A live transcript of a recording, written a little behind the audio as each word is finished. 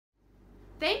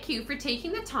Thank you for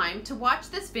taking the time to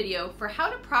watch this video for how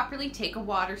to properly take a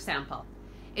water sample.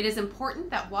 It is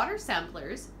important that water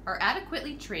samplers are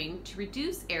adequately trained to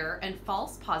reduce error and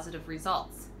false positive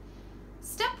results.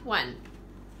 Step 1.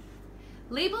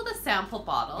 Label the sample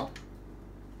bottle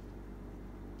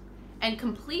and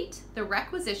complete the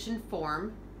requisition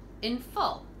form in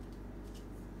full.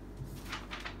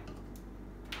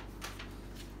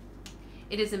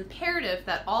 It is imperative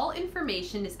that all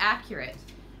information is accurate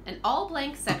and all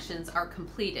blank sections are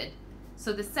completed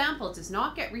so the sample does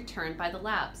not get returned by the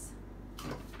labs.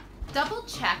 Double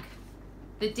check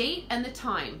the date and the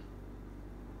time.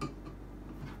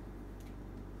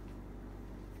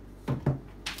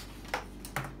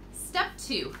 Step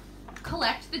 2.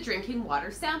 Collect the drinking water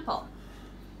sample.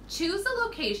 Choose a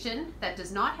location that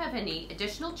does not have any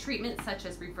additional treatment such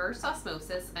as reverse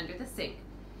osmosis under the sink.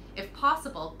 If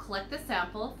possible, collect the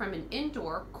sample from an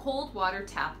indoor cold water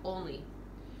tap only.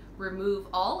 Remove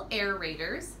all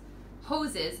aerators,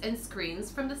 hoses, and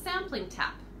screens from the sampling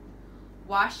tap.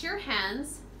 Wash your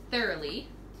hands thoroughly.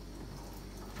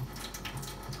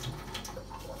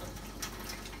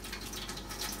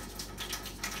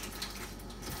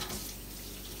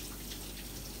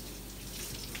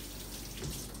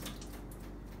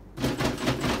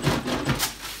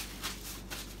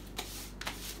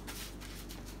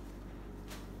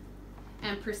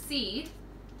 And proceed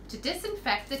to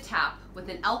disinfect the tap with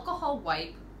an alcohol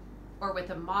wipe or with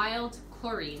a mild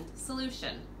chlorine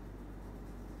solution.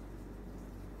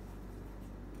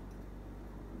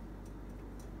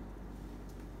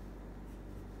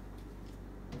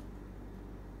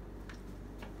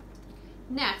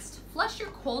 Next, flush your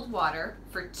cold water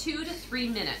for 2 to 3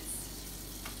 minutes.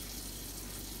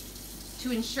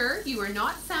 To ensure you are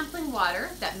not sampling water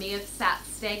that may have sat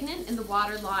stagnant in the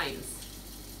water lines.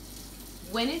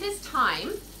 When it is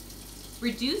time,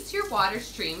 reduce your water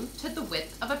stream to the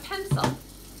width of a pencil.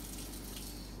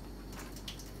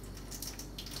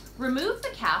 Remove the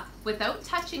cap without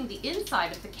touching the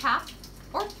inside of the cap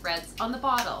or threads on the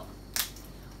bottle.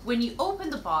 When you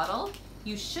open the bottle,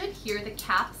 you should hear the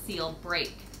cap seal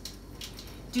break.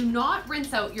 Do not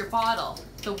rinse out your bottle.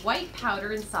 The white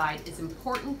powder inside is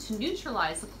important to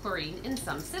neutralize the chlorine in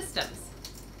some systems.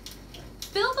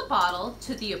 Fill the bottle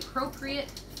to the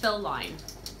appropriate fill line.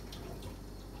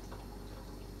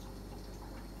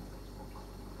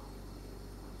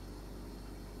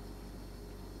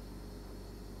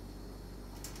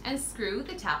 And screw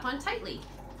the tap on tightly.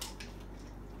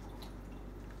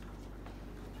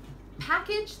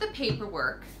 Package the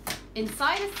paperwork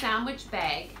inside a sandwich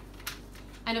bag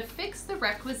and affix the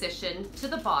requisition to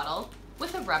the bottle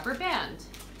with a rubber band.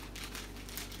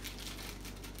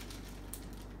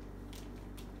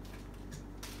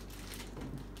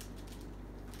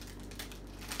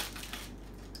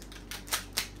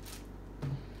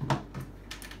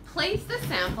 Place the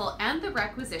sample and the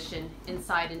requisition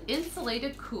inside an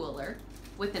insulated cooler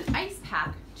with an ice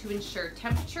pack to ensure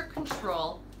temperature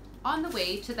control on the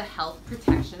way to the Health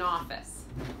Protection Office.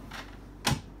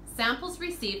 Samples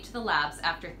received to the labs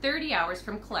after 30 hours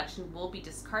from collection will be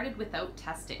discarded without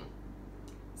testing.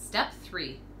 Step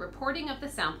 3. Reporting of the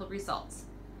sample results.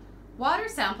 Water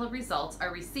sample results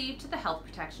are received to the Health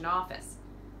Protection Office.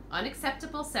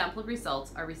 Unacceptable sample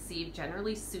results are received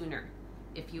generally sooner.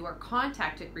 If you are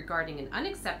contacted regarding an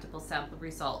unacceptable sample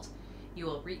result, you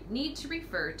will need to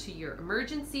refer to your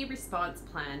emergency response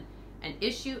plan and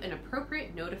issue an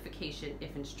appropriate notification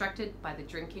if instructed by the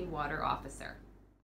drinking water officer.